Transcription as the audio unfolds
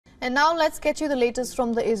And now let's get you the latest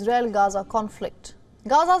from the Israel-Gaza conflict.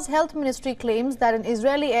 Gaza's health ministry claims that an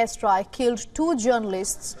Israeli airstrike killed 2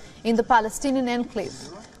 journalists in the Palestinian enclave.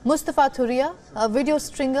 Mustafa Turia, a video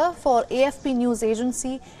stringer for AFP news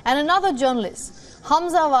agency, and another journalist,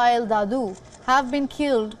 Hamza Wael Dadu, have been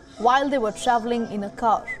killed while they were traveling in a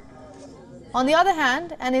car. On the other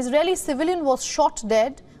hand, an Israeli civilian was shot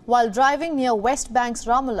dead while driving near West Bank's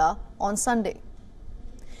Ramallah on Sunday.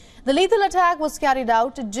 The lethal attack was carried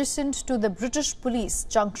out adjacent to the British police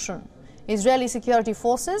junction. Israeli security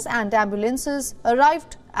forces and ambulances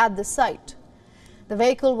arrived at the site. The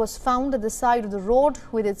vehicle was found at the side of the road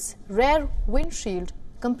with its rear windshield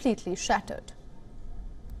completely shattered.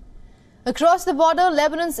 Across the border,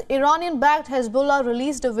 Lebanon's Iranian-backed Hezbollah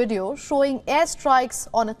released a video showing airstrikes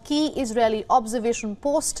on a key Israeli observation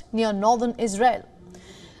post near northern Israel.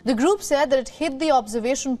 The group said that it hit the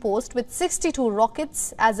observation post with 62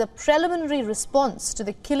 rockets as a preliminary response to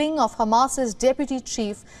the killing of Hamas's deputy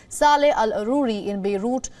chief Saleh al-Aruri in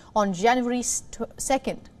Beirut on January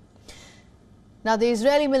 2nd. Now, the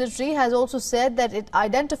Israeli military has also said that it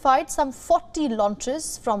identified some 40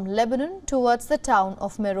 launches from Lebanon towards the town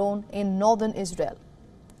of Meron in northern Israel.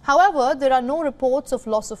 However, there are no reports of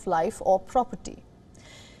loss of life or property.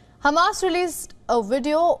 Hamas released a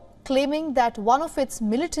video claiming that one of its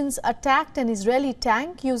militants attacked an Israeli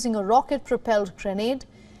tank using a rocket-propelled grenade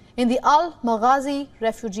in the Al-Maghazi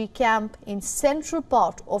refugee camp in central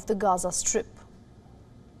part of the Gaza Strip.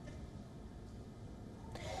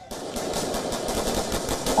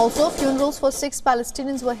 Also, funerals for 6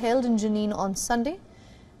 Palestinians were held in Jenin on Sunday.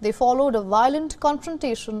 They followed a violent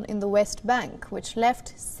confrontation in the West Bank, which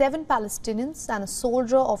left 7 Palestinians and a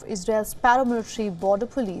soldier of Israel's paramilitary border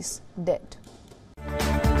police dead.